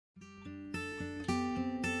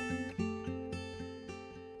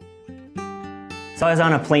So I was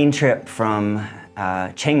on a plane trip from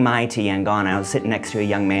Chiang Mai to Yangon. I was sitting next to a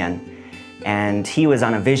young man, and he was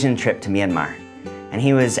on a vision trip to Myanmar. And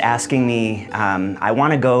he was asking me, I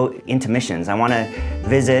want to go into missions. I want to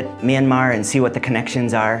visit Myanmar and see what the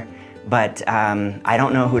connections are, but I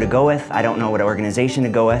don't know who to go with. I don't know what organization to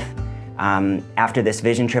go with. After this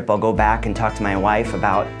vision trip, I'll go back and talk to my wife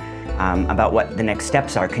about what the next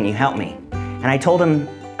steps are. Can you help me? And I told him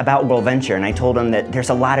about WorldVenture, and I told him that there's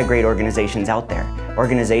a lot of great organizations out there.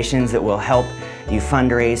 Organizations that will help you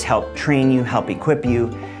fundraise, help train you, help equip you.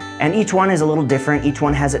 And each one is a little different. Each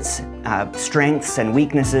one has its strengths and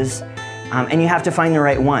weaknesses. And you have to find the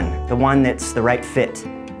right one, the one that's the right fit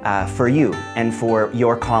for you and for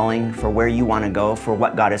your calling, for where you want to go, for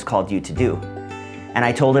what God has called you to do. And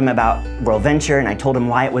I told him about WorldVenture, and I told him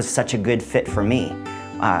why it was such a good fit for me.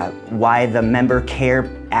 Why the member care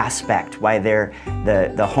aspect, why they're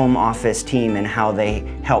the home office team and how they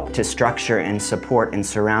help to structure and support and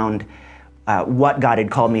surround what God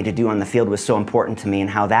had called me to do on the field was so important to me, and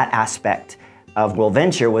how that aspect of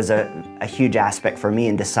WorldVenture was a huge aspect for me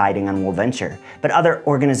in deciding on WorldVenture. But other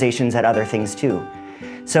organizations had other things too.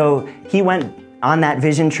 So he went on that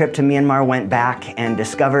vision trip to Myanmar, went back and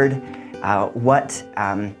discovered what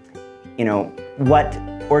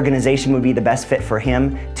organization would be the best fit for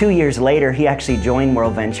him. 2 years later, he actually joined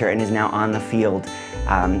WorldVenture and is now on the field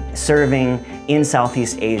serving in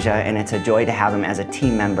Southeast Asia, and it's a joy to have him as a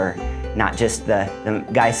team member, not just the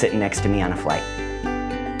guy sitting next to me on a flight.